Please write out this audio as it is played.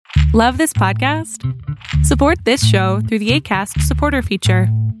Love this podcast? Support this show through the Acast supporter feature.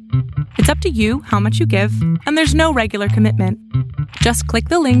 It's up to you how much you give, and there's no regular commitment. Just click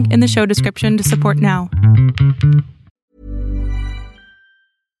the link in the show description to support now.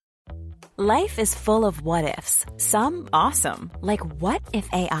 Life is full of what-ifs. Some awesome, like what if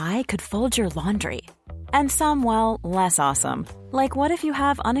AI could fold your laundry? And some, well, less awesome, like what if you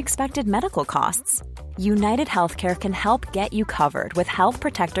have unexpected medical costs? United Healthcare can help get you covered with Health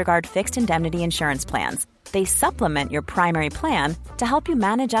Protector Guard fixed indemnity insurance plans. They supplement your primary plan to help you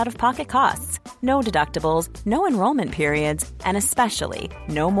manage out-of-pocket costs. No deductibles, no enrollment periods, and especially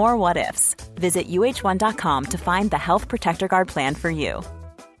no more what-ifs. Visit uh1.com to find the Health Protector Guard plan for you.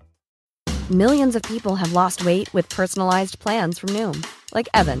 Millions of people have lost weight with personalized plans from Noom. Like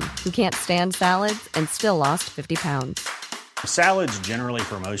Evan, who can't stand salads and still lost 50 pounds. Salads generally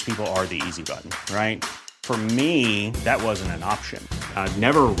for most people are the easy button, right? For me, that wasn't an option. I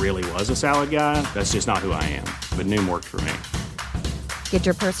never really was a salad guy. That's just not who I am. But Noom worked for me. Get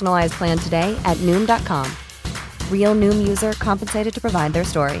your personalized plan today at Noom.com. Real Noom user compensated to provide their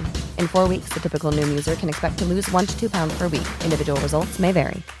story. In 4 weeks, the typical Noom user can expect to lose 1 to 2 pounds per week. Individual results may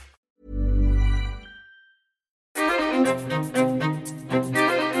vary.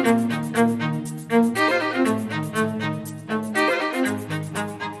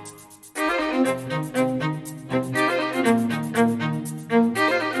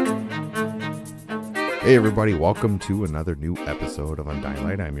 Hey everybody, welcome to another new episode of Undying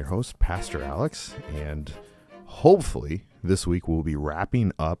Light. I'm your host, Pastor Alex, and hopefully this week we'll be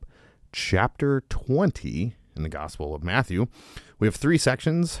wrapping up chapter 20 in the Gospel of Matthew. We have 3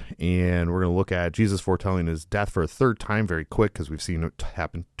 sections, and we're going to look at Jesus foretelling his death for a third time very quick because we've seen it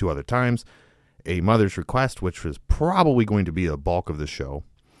happen 2 other times. A mother's request, which was probably going to be the bulk of the show.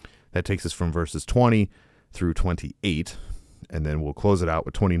 That takes us from verses 20 through 28. And then we'll close it out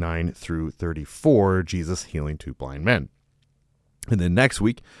with 29 through 34, Jesus healing 2 blind men. And then next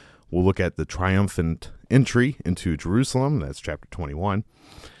week, we'll look at the triumphant entry into Jerusalem. That's chapter 21.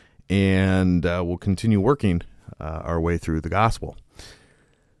 And we'll continue working our way through the gospel.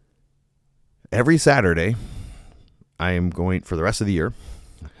 Every Saturday, I am going, for the rest of the year,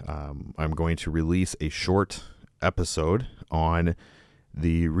 I'm going to release a short episode on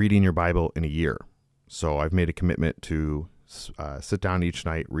the reading your Bible in a year. So I've made a commitment to sit down each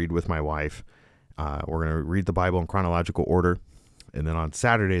night, read with my wife. We're going to read the Bible in chronological order. And then on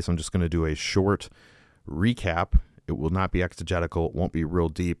Saturdays, I'm just going to do a short recap. It will not be exegetical. It won't be real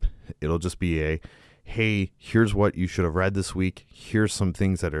deep. It'll just be a, hey, here's what you should have read this week. Here's some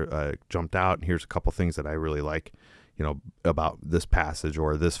things that are jumped out. And here's a couple things that I really like, about this passage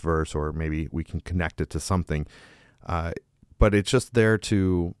or this verse, or maybe we can connect it to something. But it's just there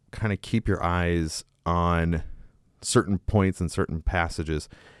to kind of keep your eyes on certain points and certain passages,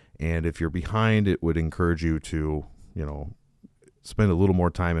 and if you're behind, it would encourage you to spend a little more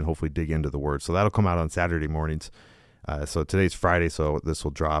time and hopefully dig into the word. So that'll come out on Saturday mornings. So today's Friday, so this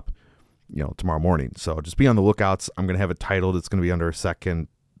will drop tomorrow morning. So just be on the lookouts. I'm going to have it titled. It's going to be under a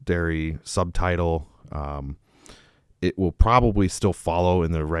secondary subtitle. It will probably still follow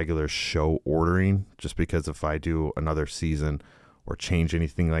in the regular show ordering, just because if I do another season or change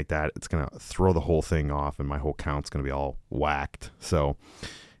anything like that, it's going to throw the whole thing off and my whole count's going to be all whacked. So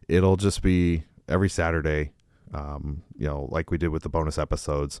it'll just be every Saturday, like we did with the bonus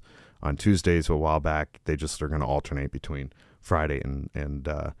episodes on Tuesdays a while back. They just are going to alternate between Friday and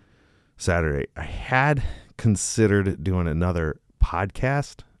Saturday. I had considered doing another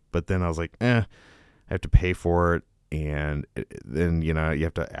podcast, but then I was like, I have to pay for it. And then, you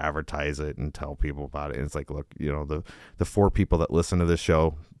have to advertise it and tell people about it. And it's like, look, the 4 people that listen to this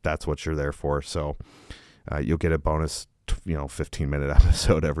show, that's what you're there for. So you'll get a bonus, 15-minute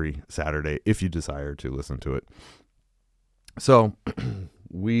episode every Saturday if you desire to listen to it. So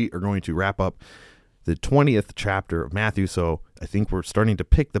we are going to wrap up the 20th chapter of Matthew. So I think we're starting to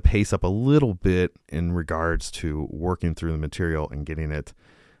pick the pace up a little bit in regards to working through the material and getting it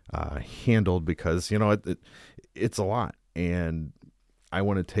handled, because it's a lot, and I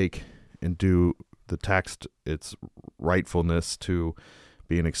want to take and do the text its rightfulness to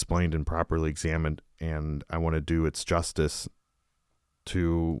being explained and properly examined, and I want to do its justice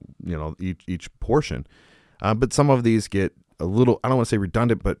to each portion. But some of these get a little, I don't want to say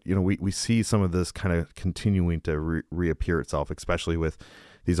redundant, but we see some of this kind of continuing to reappear itself, especially with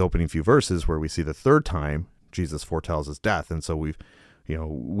these opening few verses where we see the third time Jesus foretells his death, and so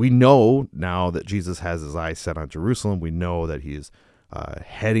we know now that Jesus has his eyes set on Jerusalem. We know that he is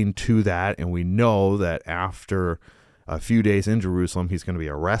heading to that, and we know that after a few days in Jerusalem, he's going to be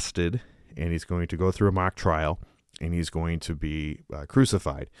arrested, and he's going to go through a mock trial, and he's going to be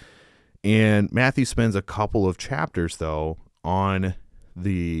crucified. And Matthew spends a couple of chapters, though, on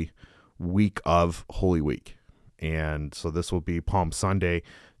the week of Holy Week. And so this will be Palm Sunday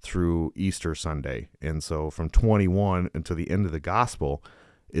through Easter Sunday. And so from 21 until the end of the gospel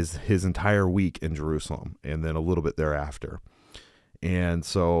is his entire week in Jerusalem, and then a little bit thereafter. And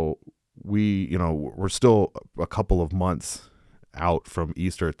so we're still a couple of months out from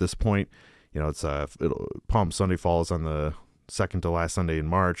Easter at this point. It's Palm Sunday falls on the second to last Sunday in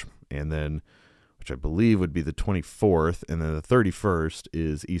March, and then, which I believe would be the 24th, and then the 31st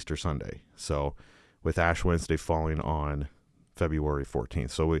is Easter Sunday. So with Ash Wednesday falling on February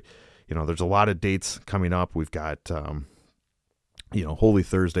 14th. So there's a lot of dates coming up. We've got, Holy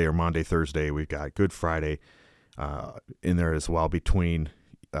Thursday or Maundy Thursday. We've got Good Friday in there as well between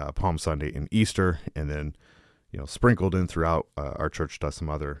Palm Sunday and Easter, and then, sprinkled in throughout, our church does some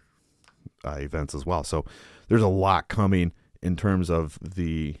other events as well. So there's a lot coming in terms of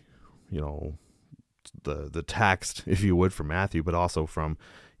the text, if you would, from Matthew, but also from,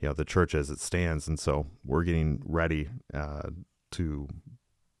 the church as it stands. And so we're getting ready to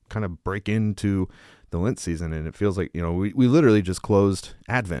kind of break into the Lent season. And it feels like, we literally just closed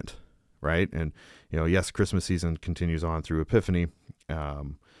Advent, right? And, yes, Christmas season continues on through Epiphany,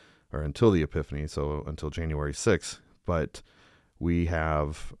 or until the Epiphany, so until January 6th. But we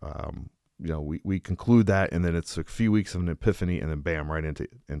have, we conclude that, and then it's a few weeks of an Epiphany, and then bam, right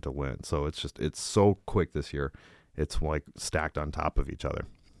into Lent. So it's so quick this year. It's like stacked on top of each other.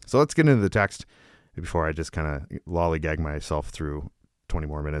 So let's get into the text before I just kind of lollygag myself through 20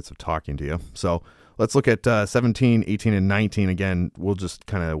 more minutes of talking to you. So let's look at 17, 18, and 19. Again, we'll just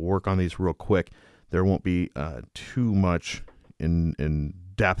kind of work on these real quick. There won't be too much in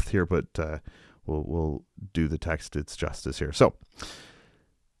depth here, but we'll do the text its justice here. So,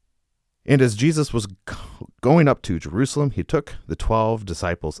 and as Jesus was going up to Jerusalem, he took the 12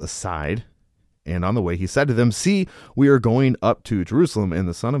 disciples aside, and on the way he said to them, "See, we are going up to Jerusalem, and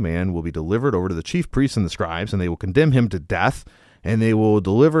the Son of Man will be delivered over to the chief priests and the scribes, and they will condemn him to death, and they will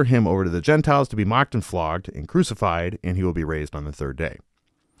deliver him over to the Gentiles to be mocked and flogged and crucified, and he will be raised on the third day."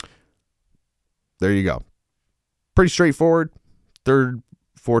 There you go. Pretty straightforward. Third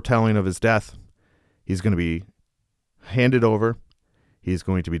foretelling of his death. He's going to be handed over. He's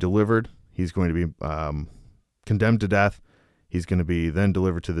going to be delivered. He's going to be condemned to death. He's going to be then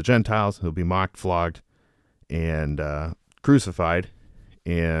delivered to the Gentiles. He'll be mocked, flogged, and crucified,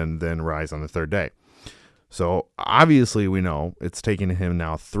 and then rise on the third day. So obviously we know it's taken him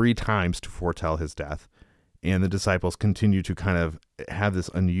now 3 times to foretell his death, and the disciples continue to kind of have this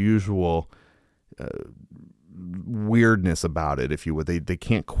unusual weirdness about it, if you would. They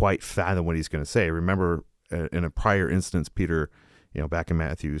can't quite fathom what he's going to say. Remember, in a prior instance, Peter, back in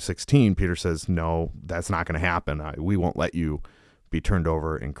Matthew 16, Peter says, "No, that's not going to happen. We won't let you be turned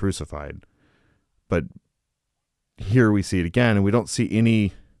over and crucified." But here we see it again, and we don't see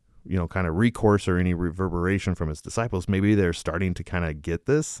any, kind of recourse or any reverberation from his disciples. Maybe they're starting to kind of get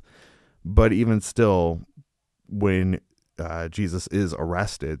this, but even still, when Jesus is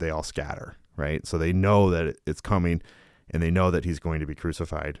arrested, they all scatter, right? So they know that it's coming, and they know that he's going to be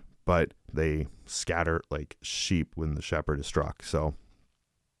crucified, but they scatter like sheep when the shepherd is struck. So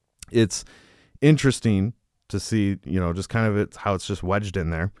it's interesting to see, just kind of how it's just wedged in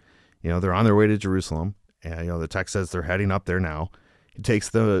there. They're on their way to Jerusalem, and, the text says they're heading up there now. He takes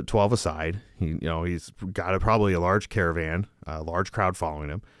the 12 aside. He's got probably a large caravan, a large crowd following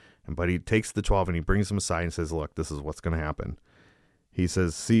him. But he takes the 12 and he brings them aside and says, "Look, this is what's going to happen." He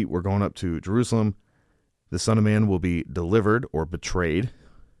says, "See, we're going up to Jerusalem. The Son of Man will be delivered," or betrayed,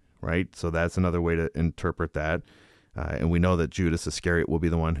 right? So that's another way to interpret that. And we know that Judas Iscariot will be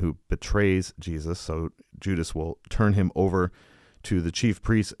the one who betrays Jesus. So Judas will turn him over to the chief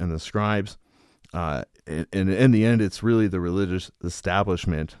priests and the scribes. And in the end, it's really the religious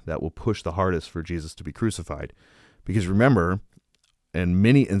establishment that will push the hardest for Jesus to be crucified. Because remember, in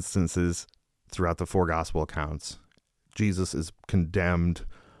many instances throughout the 4 gospel accounts, Jesus is condemned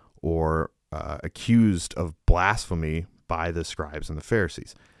or accused of blasphemy by the scribes and the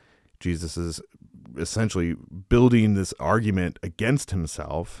Pharisees. Jesus is essentially building this argument against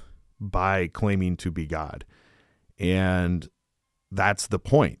himself by claiming to be God. And that's the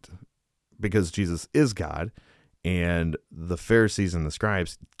point, because Jesus is God, and the Pharisees and the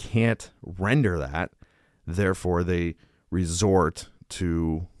scribes can't render that. Therefore, they resort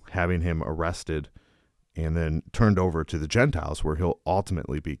to having him arrested and then turned over to the Gentiles, where he'll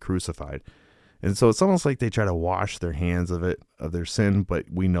ultimately be crucified. And so it's almost like they try to wash their hands of their sin, but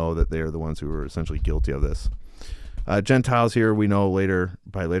we know that they are the ones who are essentially guilty of this. Gentiles here, we know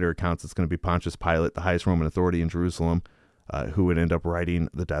by later accounts, it's going to be Pontius Pilate, the highest Roman authority in Jerusalem, who would end up writing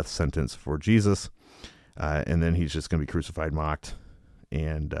the death sentence for Jesus. And then he's just going to be crucified, mocked,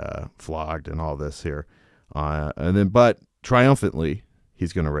 and flogged, and all this here. But triumphantly,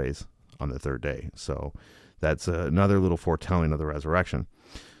 he's going to raise on the third day. So that's another little foretelling of the resurrection.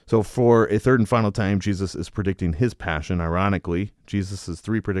 So for a third and final time, Jesus is predicting his passion. Ironically, Jesus'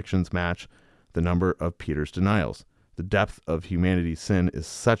 3 predictions match the number of Peter's denials. The depth of humanity's sin is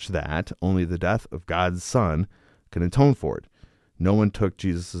such that only the death of God's Son can atone for it. No one took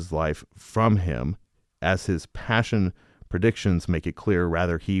Jesus' life from him, as his passion predictions make it clear.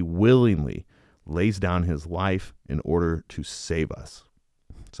 Rather, he willingly lays down his life in order to save us.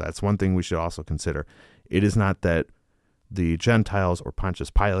 So that's one thing we should also consider. It is not that the Gentiles or Pontius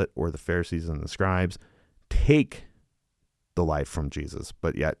Pilate or the Pharisees and the scribes take the life from Jesus,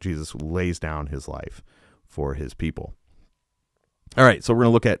 but yet Jesus lays down his life for his people. All right, so we're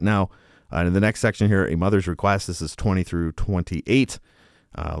going to look at now in the next section here, a mother's request. This is 20 through 28.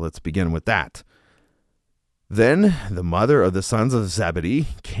 Let's begin with that. Then the mother of the sons of Zebedee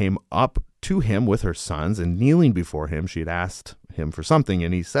came up to him with her sons, and kneeling before him, she had asked him for something,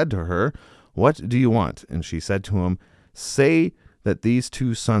 and he said to her, "What do you want?" And she said to him, "Say that these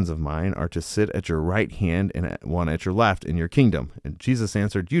 2 sons of mine are to sit at your right hand and one at your left in your kingdom." And Jesus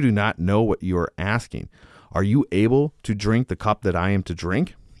answered, "You do not know what you are asking. Are you able to drink the cup that I am to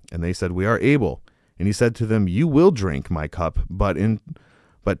drink?" And they said, "We are able." And he said to them, "You will drink my cup, but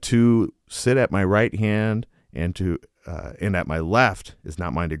to sit at my right hand and at my left is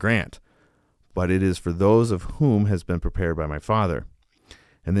not mine to grant, but it is for those of whom has been prepared by my Father."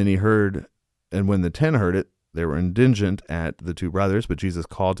 And then when the 10 heard it, they were indignant at the 2 brothers, but Jesus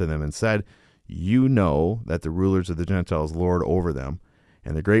called to them and said, "You know that the rulers of the Gentiles lord over them,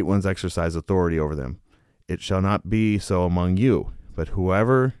 and the great ones exercise authority over them. It shall not be so among you, but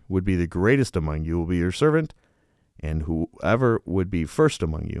whoever would be the greatest among you will be your servant, and whoever would be first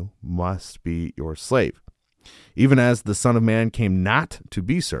among you must be your slave. Even as the Son of Man came not to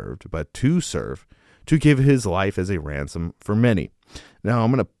be served, but to serve, to give his life as a ransom for many." Now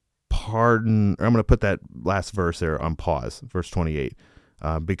I'm going to put that last verse there on pause, verse 28,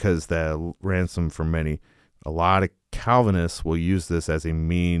 because the ransom for many, a lot of Calvinists will use this as a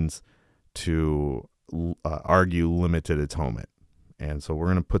means to argue limited atonement. And so we're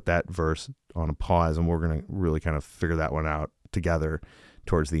going to put that verse on a pause, and we're going to really kind of figure that one out together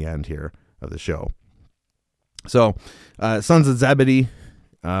towards the end here of the show. So, sons of Zebedee,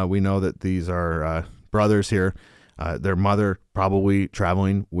 we know that these are brothers here. Their mother probably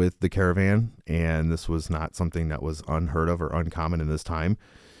traveling with the caravan, and this was not something that was unheard of or uncommon in this time.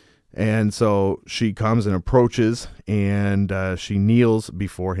 And so she comes and approaches, and she kneels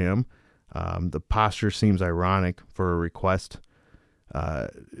before him. The posture seems ironic for a request.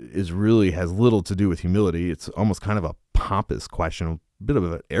 Has little to do with humility. It's almost kind of a pompous question, a bit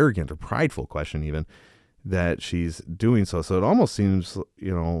of an arrogant or prideful question even, that she's doing so. So it almost seems,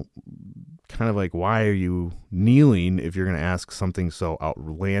 kind of like, why are you kneeling if you're going to ask something so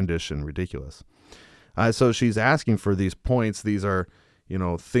outlandish and ridiculous? So she's asking for these points. These are,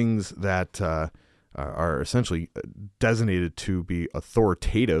 things that are essentially designated to be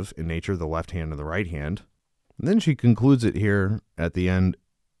authoritative in nature, the left hand and the right hand. And then she concludes it here at the end,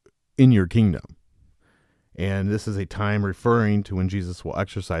 "in your kingdom." And this is a time referring to when Jesus will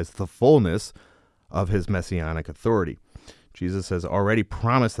exercise the fullness of his messianic authority. Jesus has already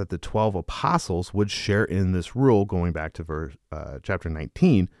promised that the 12 apostles would share in this rule, going back to chapter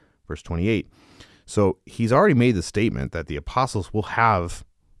 19, verse 28. So he's already made the statement that the apostles will have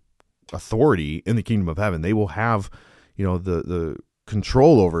authority in the kingdom of heaven. They will have, the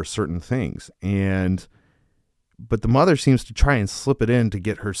control over certain things. But the mother seems to try and slip it in to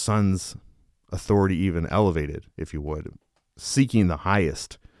get her son's authority even elevated, if you would, seeking the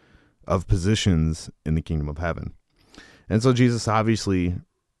highest of positions in the kingdom of heaven. And so Jesus obviously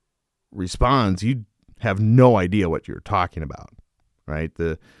responds, "You have no idea what you're talking about," right?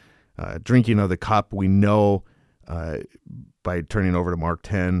 The drinking of the cup, we know by turning over to Mark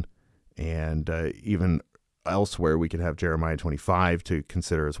 10, and even elsewhere we could have Jeremiah 25 to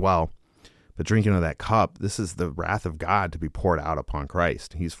consider as well. But drinking of that cup, this is the wrath of God to be poured out upon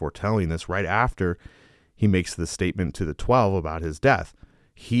Christ. He's foretelling this right after he makes the statement to the 12 about his death.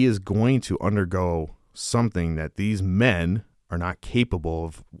 He is going to undergo something that these men are not capable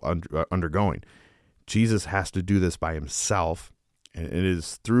of undergoing. Jesus has to do this by himself, and it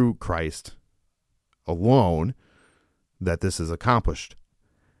is through Christ alone that this is accomplished.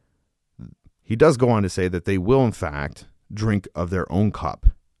 He does go on to say that they will, in fact, drink of their own cup,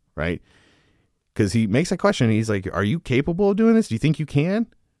 right? Because he makes a question. He's like, are you capable of doing this? Do you think you can?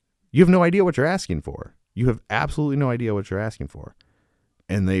 You have no idea what you're asking for. You have absolutely no idea what you're asking for.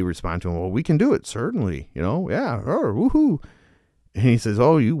 And they respond to him, well, we can do it, certainly. Yeah, woohoo. And he says,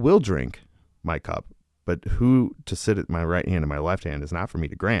 oh, you will drink my cup, but who to sit at my right hand and my left hand is not for me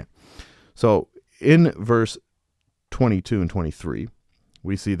to grant. So in verse 22 and 23,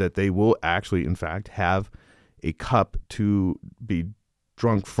 we see that they will actually, in fact, have a cup to be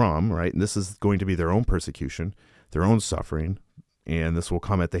drunk from, right? And this is going to be their own persecution, their own suffering, and this will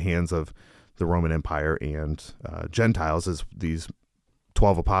come at the hands of the Roman Empire and Gentiles as these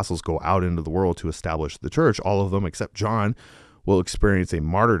 12 apostles go out into the world to establish the church. All of them, except John, will experience a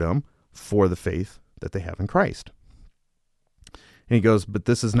martyrdom for the faith that they have in Christ. And he goes, but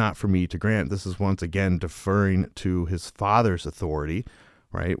this is not for me to grant. This is once again deferring to his Father's authority,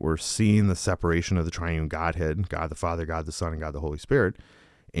 right? We're seeing the separation of the triune Godhead, God the Father, God the Son, and God the Holy Spirit.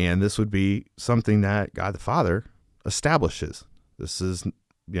 And this would be something that God the Father establishes. This is,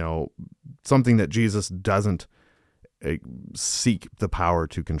 something that Jesus doesn't seek the power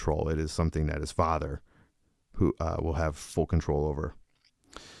to control. It is something that his Father who will have full control over.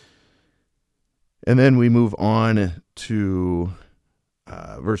 And then we move on to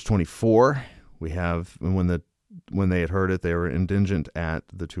verse 24. We have, when they had heard it, they were indignant at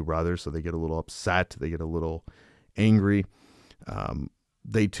the two brothers, so they get a little upset. They get a little angry.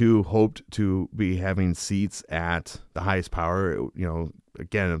 They too hoped to be having seats at the highest power.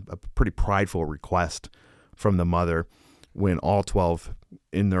 Again, a pretty prideful request from the mother when all 12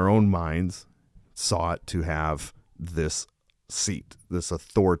 in their own minds sought to have this seat, this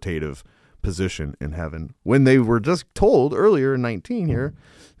authoritative position in heaven, when they were just told earlier in 19 here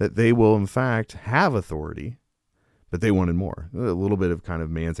that they will in fact have authority, but they wanted more. A little bit of kind of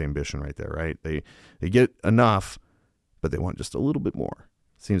man's ambition right there, right? They get enough, but they want just a little bit more.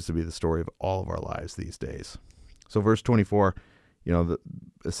 Seems to be the story of all of our lives these days. So verse 24,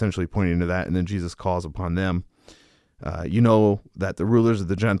 essentially pointing to that, and then Jesus calls upon them. That the rulers of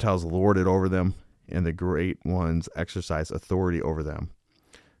the Gentiles lord it over them, and the great ones exercise authority over them.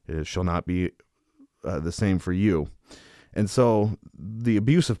 It shall not be the same for you. And so the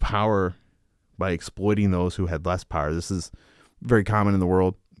abuse of power by exploiting those who had less power, this is very common in the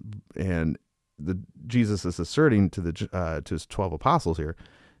world, and Jesus is asserting to his 12 apostles here,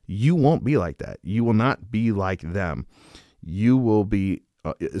 you won't be like that. You will not be like them. You will be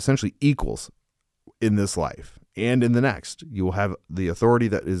essentially equals in this life and in the next. You will have the authority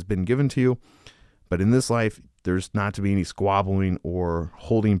that has been given to you, but in this life, there's not to be any squabbling or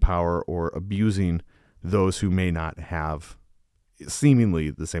holding power or abusing those who may not have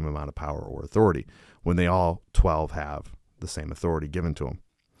seemingly the same amount of power or authority when they all 12 have the same authority given to them.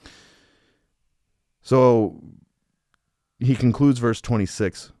 So he concludes verse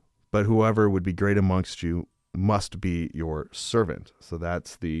 26, but whoever would be great amongst you must be your servant. So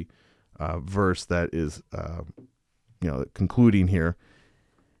that's the verse that is, concluding here.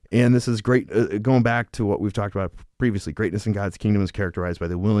 And this is great, going back to what we've talked about previously. Greatness in God's kingdom is characterized by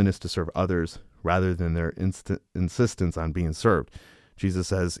the willingness to serve others rather than their insistence on being served. Jesus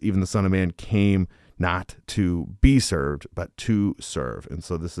says, even the Son of Man came not to be served, but to serve. And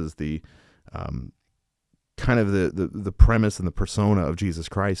so this is the kind of the premise and the persona of Jesus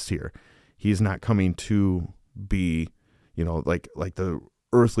Christ here. He's not coming to be, like the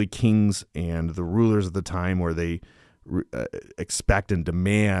earthly kings and the rulers of the time where they expect and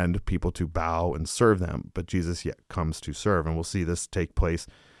demand people to bow and serve them, but Jesus yet comes to serve. And we'll see this take place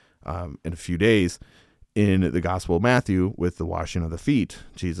in a few days in the Gospel of Matthew with the washing of the feet.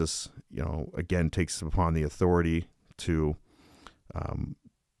 Jesus, again takes upon the authority to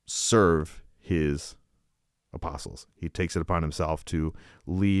serve his apostles. He takes it upon himself to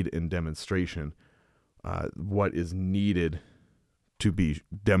lead in demonstration what is needed to be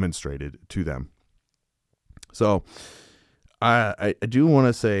demonstrated to them. So I do want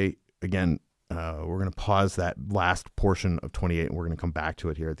to say, again, we're going to pause that last portion of 28, and we're going to come back to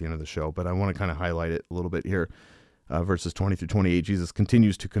it here at the end of the show. But I want to kind of highlight it a little bit here. Verses 20 through 28, Jesus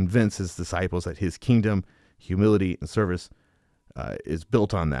continues to convince his disciples that his kingdom, humility, and service is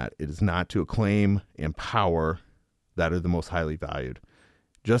built on that. It is not to acclaim and power that are the most highly valued.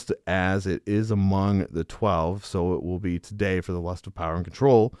 Just as it is among the 12, so it will be today for the lust of power and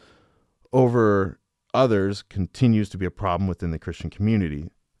control over others continues to be a problem within the Christian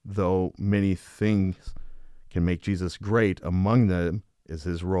community. Though many things can make Jesus great, among them is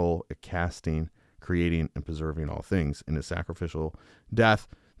his role at casting, creating, and preserving all things in his sacrificial death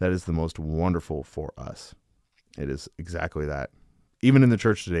that is the most wonderful for us. It is exactly that. Even in the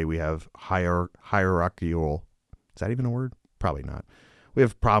church today, we have hierarchical, is that even a word? Probably not. We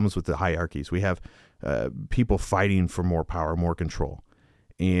have problems with the hierarchies. We have people fighting for more power, more control.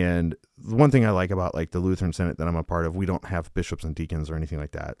 And the one thing I like about like the Lutheran Synod that I'm a part of, we don't have bishops and deacons or anything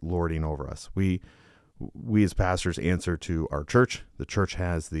like that lording over us. We as pastors answer to our church. The church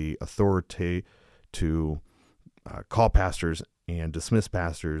has the authority to call pastors and dismiss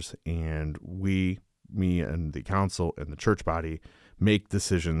pastors, and me and the council and the church body make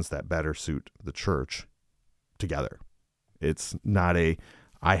decisions that better suit the church together. It's not I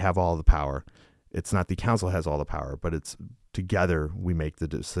have all the power. It's not the council has all the power, but it's together we make the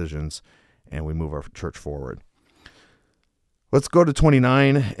decisions and we move our church forward. Let's go to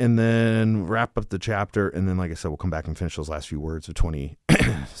 29 and then wrap up the chapter. And then, like I said, we'll come back and finish those last few words of 28.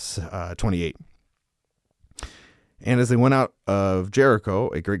 And as they went out of Jericho,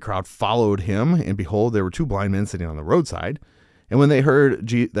 a great crowd followed him. And behold, there were two blind men sitting on the roadside. And when they heard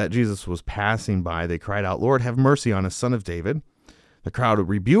that Jesus was passing by, they cried out, "Lord, have mercy on us, Son of David." The crowd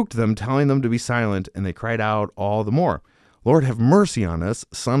rebuked them, telling them to be silent, and they cried out all the more, "Lord, have mercy on us,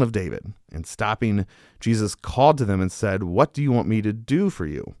 Son of David." And stopping, Jesus called to them and said, "What do you want me to do for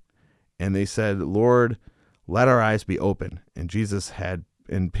you?" And they said, "Lord, let our eyes be open." And Jesus had,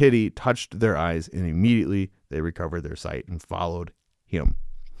 in pity, touched their eyes, and immediately they recovered their sight and followed him.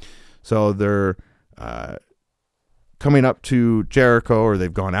 So they're coming up to Jericho, or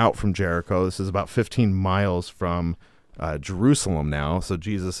they've gone out from Jericho. This is about 15 miles from Jerusalem now. So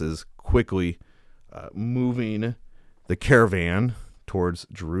Jesus is quickly moving the caravan towards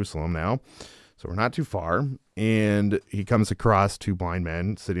Jerusalem now. So we're not too far. And he comes across two blind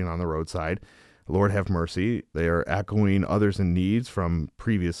men sitting on the roadside. "Lord, have mercy." They are echoing others in needs from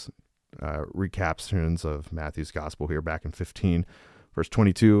previous recaptions of Matthew's gospel here back in 15, verse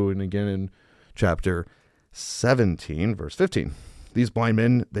 22, and again in chapter 17, verse 15. These blind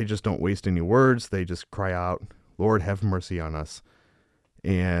men, they just don't waste any words. They just cry out, "Lord, have mercy on us."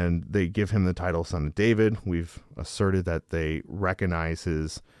 And they give him the title Son of David. We've asserted that they recognize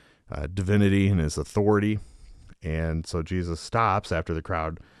his divinity and his authority. And so Jesus stops after the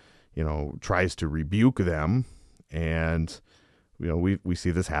crowd, tries to rebuke them. And, we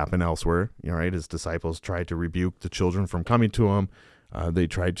see this happen elsewhere, right? His disciples tried to rebuke the children from coming to him. They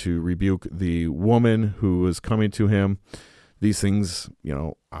tried to rebuke the woman who was coming to him. These things,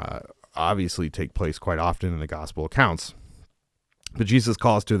 obviously take place quite often in the gospel accounts. But Jesus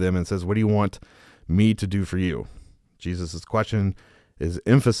calls to them and says, "What do you want me to do for you?" Jesus' question is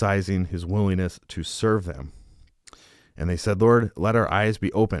emphasizing his willingness to serve them. And they said, "Lord, let our eyes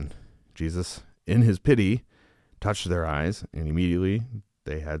be open." Jesus, in his pity, touched their eyes, and immediately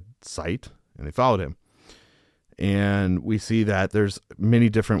they had sight, and they followed him. And we see that there's many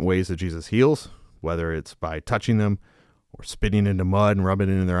different ways that Jesus heals, whether it's by touching them or spitting into mud and rubbing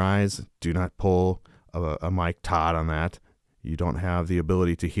it in their eyes. Do not pull a Mike Todd on that. You don't have the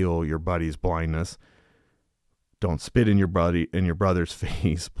ability to heal your buddy's blindness. Don't spit in your brother's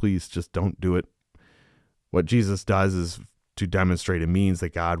face. Please just don't do it. What Jesus does is to demonstrate a means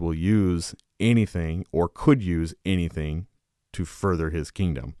that God will use anything, or could use anything, to further his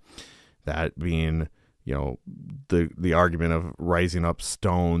kingdom. That being, the argument of rising up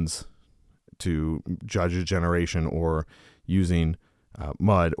stones to judge a generation, or using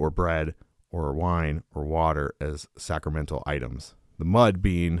mud or bread or wine or water as sacramental items. The mud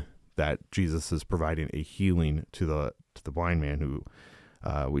being that Jesus is providing a healing to the blind man who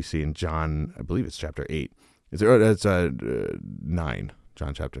we see in John, I believe it's chapter 8. It's 9,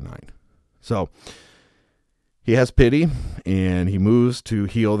 John chapter 9. So he has pity, and he moves to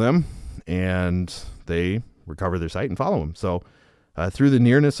heal them, and they recover their sight and follow him. So through the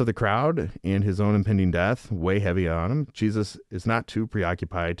nearness of the crowd and his own impending death, weigh heavy on him, Jesus is not too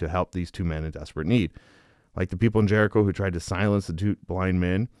preoccupied to help these two men in desperate need. Like the people in Jericho who tried to silence the two blind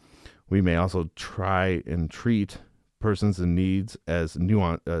men, we may also try and treat persons in needs as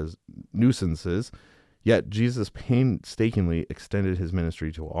nuisances. Yet Jesus painstakingly extended his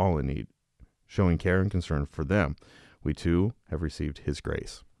ministry to all in need, showing care and concern for them. We too have received his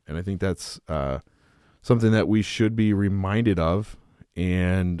grace. And I think that's something that we should be reminded of,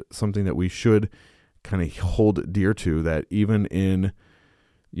 and something that we should kind of hold dear to, that even in,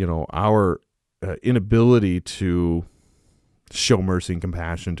 our inability to show mercy and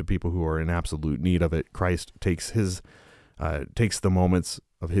compassion to people who are in absolute need of it, Christ takes the moments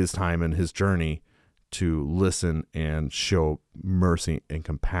of his time and his journey to listen and show mercy and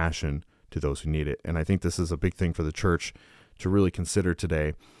compassion to those who need it. And I think this is a big thing for the church to really consider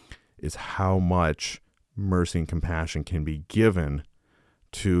today, is how much mercy and compassion can be given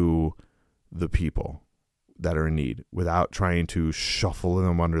to the people that are in need without trying to shuffle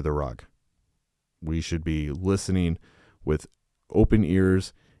them under the rug. We should be listening with open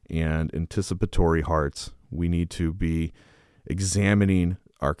ears and anticipatory hearts. We need to be examining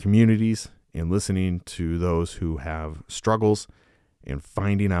our communities and listening to those who have struggles and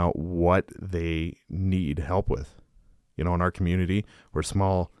finding out what they need help with. In our community, we're a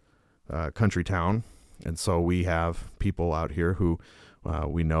small country town, and so we have people out here who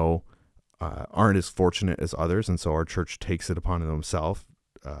we know aren't as fortunate as others, and so our church takes it upon themselves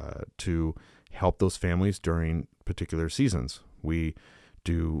to help those families during particular seasons. We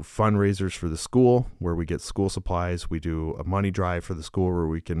do fundraisers for the school where we get school supplies. We do a money drive for the school where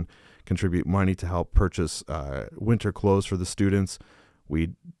we can contribute money to help purchase winter clothes for the students.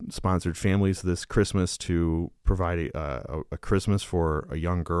 We sponsored families this Christmas to provide a Christmas for a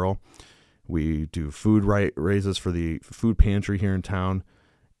young girl. We do food raises for the food pantry here in town.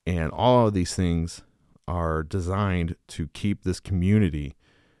 And all of these things are designed to keep this community,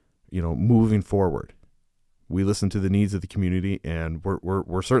 moving forward. We listen to the needs of the community, and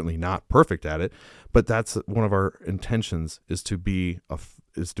we're certainly not perfect at it, but that's one of our intentions is to be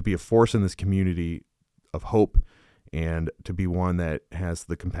a force in this community of hope, and to be one that has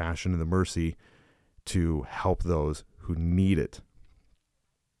the compassion and the mercy to help those who need it.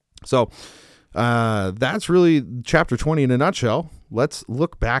 So that's really chapter 20 in a nutshell. Let's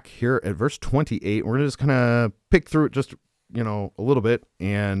look back here at verse 28. We're going to just kind of pick through it just, a little bit,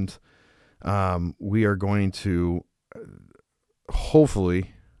 and we are going to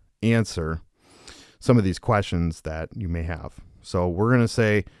hopefully answer some of these questions that you may have. So we're going to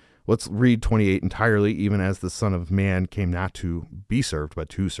say, let's read 28 entirely. Even as the Son of Man came not to be served, but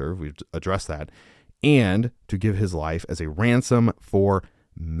to serve. We've addressed that. And to give his life as a ransom for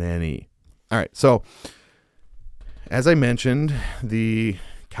many. All right. So as I mentioned, the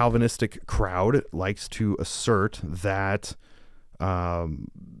Calvinistic crowd likes to assert that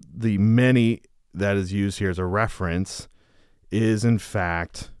the many that is used here as a reference is in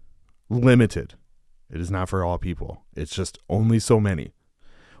fact limited. It is not for all people. It's just only so many.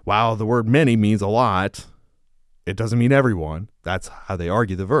 While the word many means a lot, it doesn't mean everyone. That's how they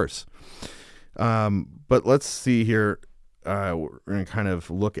argue the verse. But let's see here. We're going to kind of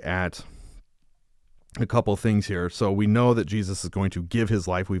look at a couple things here. So we know that Jesus is going to give his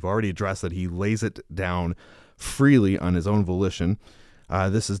life. We've already addressed that he lays it down freely on his own volition.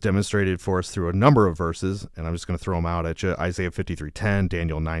 This is demonstrated for us through a number of verses, and I'm just going to throw them out at you. Isaiah 53:10,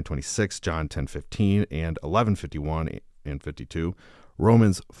 Daniel 9:26, John 10:15, and 11:51 and 52.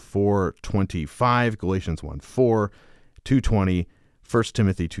 Romans 4:25, Galatians 1:4, 2:20, 1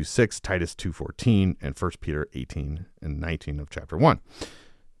 Timothy 2:6, Titus 2:14, and 1 Peter 18 and 19 of chapter 1.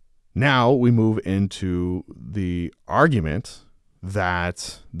 Now we move into the argument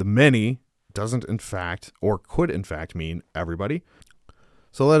that the many doesn't in fact, or could in fact mean everybody.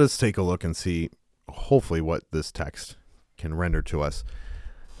 So let us take a look and see hopefully what this text can render to us.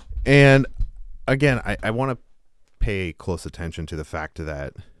 And again, I want to pay close attention to the fact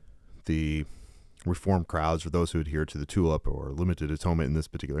that the Reformed crowds, or those who adhere to the tulip or limited atonement in this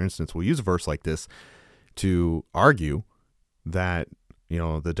particular instance, will use a verse like this to argue that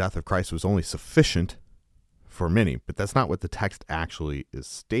the death of Christ was only sufficient for many, but that's not what the text actually is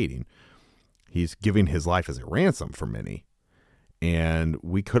stating. He's giving his life as a ransom for many. And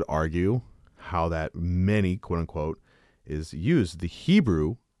we could argue how that many, quote unquote, is used. The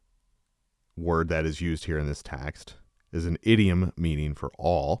Hebrew word that is used here in this text is an idiom meaning for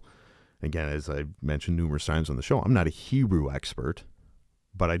all. Again, as I mentioned numerous times on the show, I'm not a Hebrew expert,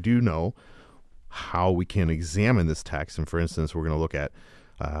 but I do know how we can examine this text. And for instance, we're going to look at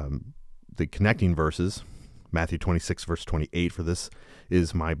the connecting verses. Matthew 26, verse 28, for this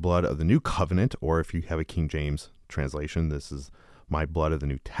is my blood of the new covenant, or if you have a King James translation, this is my blood of the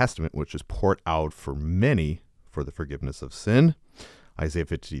New Testament, which is poured out for many for the forgiveness of sin. Isaiah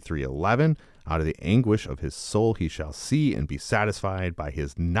 53:11, out of the anguish of his soul he shall see and be satisfied. By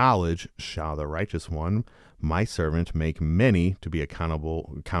his knowledge shall the righteous one, my servant, make many to be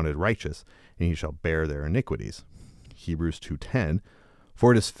counted righteous, and he shall bear their iniquities. Hebrews 2:10,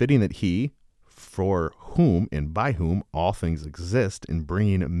 for it is fitting that he, for whom and by whom all things exist, in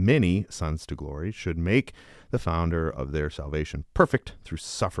bringing many sons to glory, should make the founder of their salvation perfect through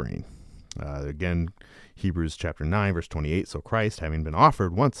suffering. Again, Hebrews chapter 9, verse 28, so Christ, having been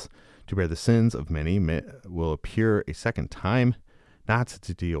offered once to bear the sins of many, will appear a second time, not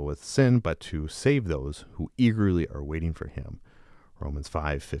to deal with sin, but to save those who eagerly are waiting for him. Romans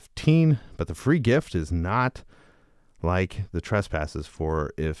 5:15, but the free gift is not like the trespasses,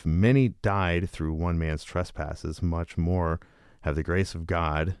 for if many died through one man's trespasses, much more have the grace of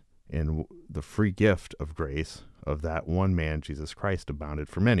God and the free gift of grace of that one man, Jesus Christ, abounded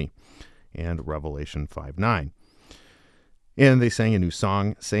for many. And Revelation 5:9. And they sang a new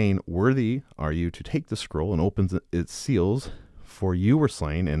song, saying, "Worthy are you to take the scroll and open its seals, for you were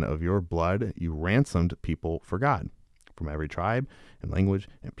slain, and of your blood you ransomed people for God, from every tribe and language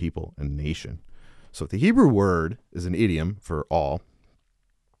and people and nation." So the Hebrew word is an idiom for all.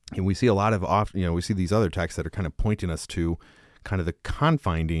 And we see a lot of, we see these other texts that are kind of pointing us to kind of the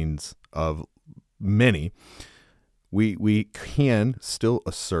confines of many. We can still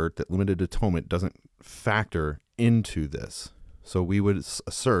assert that limited atonement doesn't factor into this. So we would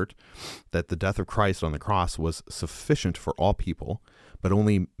assert that the death of Christ on the cross was sufficient for all people, but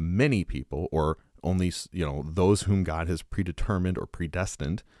only many people, or only, those whom God has predetermined or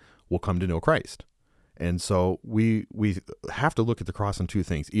predestined, will come to know Christ. And so we have to look at the cross in two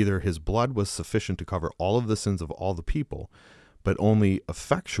things. Either his blood was sufficient to cover all of the sins of all the people, but only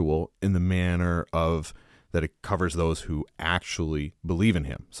effectual in the manner of that it covers those who actually believe in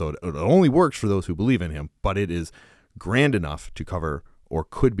him. So it only works for those who believe in him, but it is grand enough to cover, or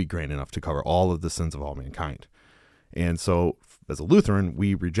could be grand enough to cover, all of the sins of all mankind. And so as a Lutheran,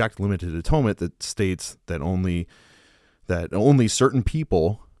 we reject limited atonement that states that only certain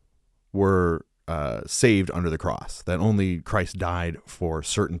people were saved under the cross, that only Christ died for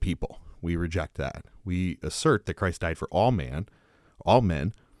certain people. We reject that. We assert that Christ died for all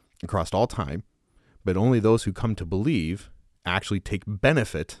men across all time, but only those who come to believe actually take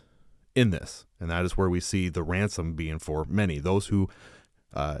benefit in this. And that is where we see the ransom being for many, those who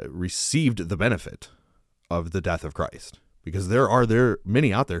received the benefit of the death of Christ. Because there are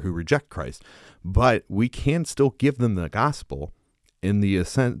many out there who reject Christ, but we can still give them the gospel in the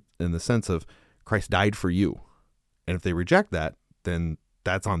sense of Christ died for you. And if they reject that, then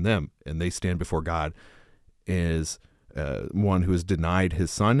that's on them, and they stand before God as one who has denied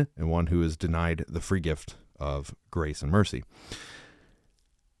his son and one who has denied the free gift of grace and mercy.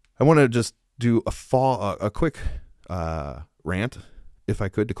 I want to just do a quick rant, if I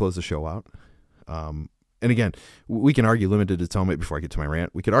could, to close the show out. And again, we can argue limited atonement before I get to my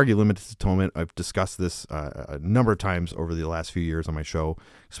rant. We could argue limited atonement. I've discussed this a number of times over the last few years on my show,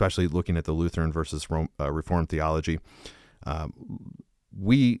 especially looking at the Lutheran versus Reformed theology.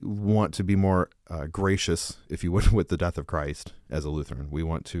 We want to be more gracious, if you would, with the death of Christ as a Lutheran. We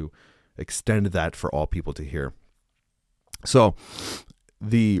want to extend that for all people to hear. So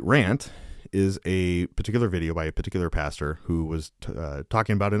the rant is a particular video by a particular pastor who was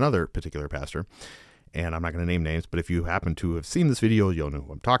talking about another particular pastor. And I'm not going to name names, but if you happen to have seen this video, you'll know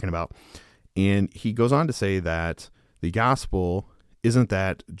who I'm talking about. And he goes on to say that the gospel isn't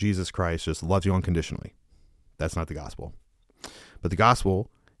that Jesus Christ just loves you unconditionally. That's not the gospel. But the gospel,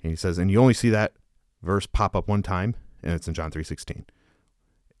 and he says, and you only see that verse pop up one time, and it's in John 3:16.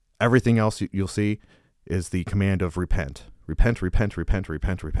 Everything else you'll see is the command of repent. Repent, repent, repent,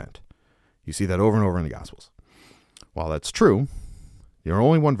 repent, repent. You see that over and over in the Gospels. While that's true, there's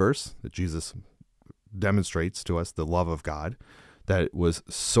only one verse that Jesus demonstrates to us the love of God, that it was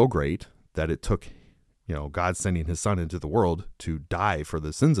so great that it took, God sending his son into the world to die for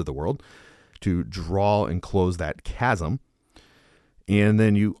the sins of the world, to draw and close that chasm. And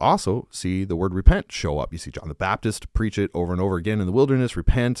then you also see the word repent show up. You see John the Baptist preach it over and over again in the wilderness.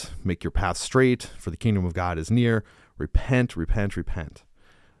 Repent, make your path straight, for the kingdom of God is near. Repent, repent, repent.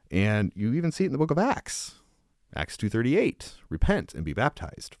 And you even see it in the book of Acts. Acts 2:38, repent and be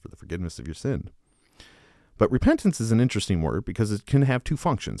baptized for the forgiveness of your sin. But repentance is an interesting word because it can have two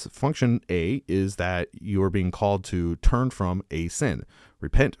functions. Function A is that you are being called to turn from a sin.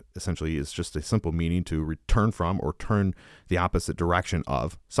 Repent essentially is just a simple meaning to return from or turn the opposite direction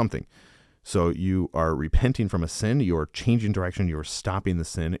of something. So you are repenting from a sin, you are changing direction, you are stopping the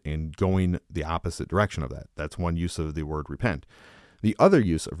sin and going the opposite direction of that. That's one use of the word repent. The other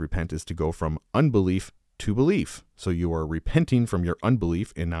use of repent is to go from unbelief to belief. So you are repenting from your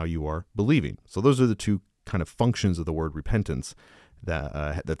unbelief and now you are believing. So those are the two kind of functions of the word repentance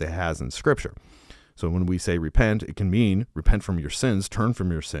that it has in Scripture. So when we say repent, it can mean repent from your sins, turn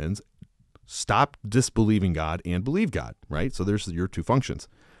from your sins, stop disbelieving God and believe God, right? So there's your two functions.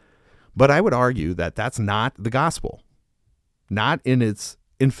 But I would argue that that's not the gospel, not in its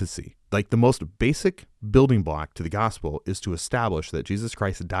infancy. Like the most basic building block to the gospel is to establish that Jesus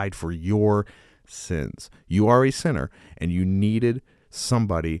Christ died for your sins. You are a sinner and you needed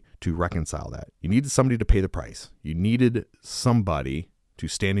somebody to reconcile that. You needed somebody to pay the price. You needed somebody to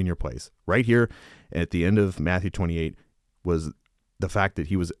stand in your place. Right here at the end of Matthew 28 was the fact that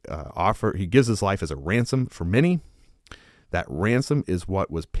he was he gives his life as a ransom for many. That ransom is what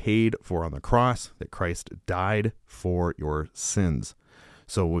was paid for on the cross, that Christ died for your sins.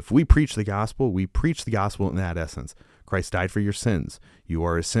 So if we preach the gospel, we preach the gospel in that essence. Christ died for your sins. You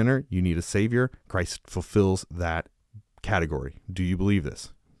are a sinner. You need a savior. Christ fulfills that category. Do you believe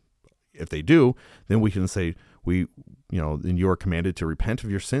this? If they do, then we can say, then you are commanded to repent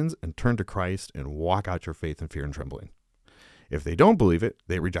of your sins and turn to Christ and walk out your faith in fear and trembling. If they don't believe it,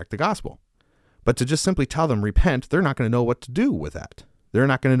 they reject the gospel. But to just simply tell them repent, they're not going to know what to do with that. They're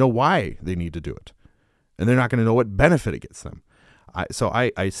not going to know why they need to do it. And they're not going to know what benefit it gets them. So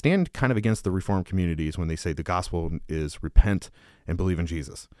I stand kind of against the Reformed communities when they say the gospel is repent and believe in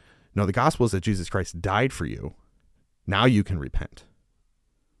Jesus. No, the gospel is that Jesus Christ died for you. Now you can repent.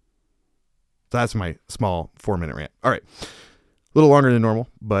 So that's my small 4-minute rant. All right. A little longer than normal,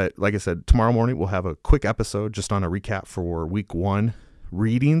 but like I said, tomorrow morning we'll have a quick episode just on a recap for week 1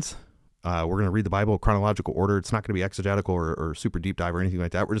 readings. We're going to read the Bible in chronological order. It's not going to be exegetical or super deep dive or anything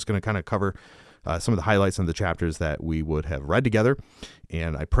like that. We're just going to kind of cover some of the highlights of the chapters that we would have read together.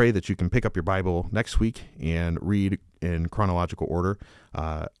 And I pray that you can pick up your Bible next week and read in chronological order.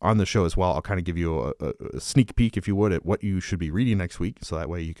 On the show as well, I'll kind of give you a sneak peek, if you would, at what you should be reading next week. So that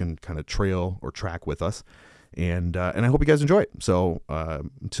way you can kind of trail or track with us. And I hope you guys enjoy it. So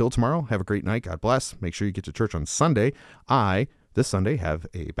until tomorrow, have a great night. God bless. Make sure you get to church on Sunday. This Sunday, have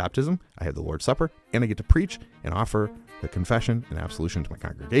a baptism, I have the Lord's Supper, and I get to preach and offer the confession and absolution to my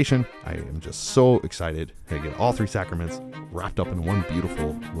congregation. I am just so excited to get all 3 sacraments wrapped up in one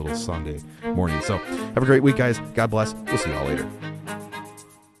beautiful little Sunday morning. So have a great week, guys. God bless. We'll see you all later.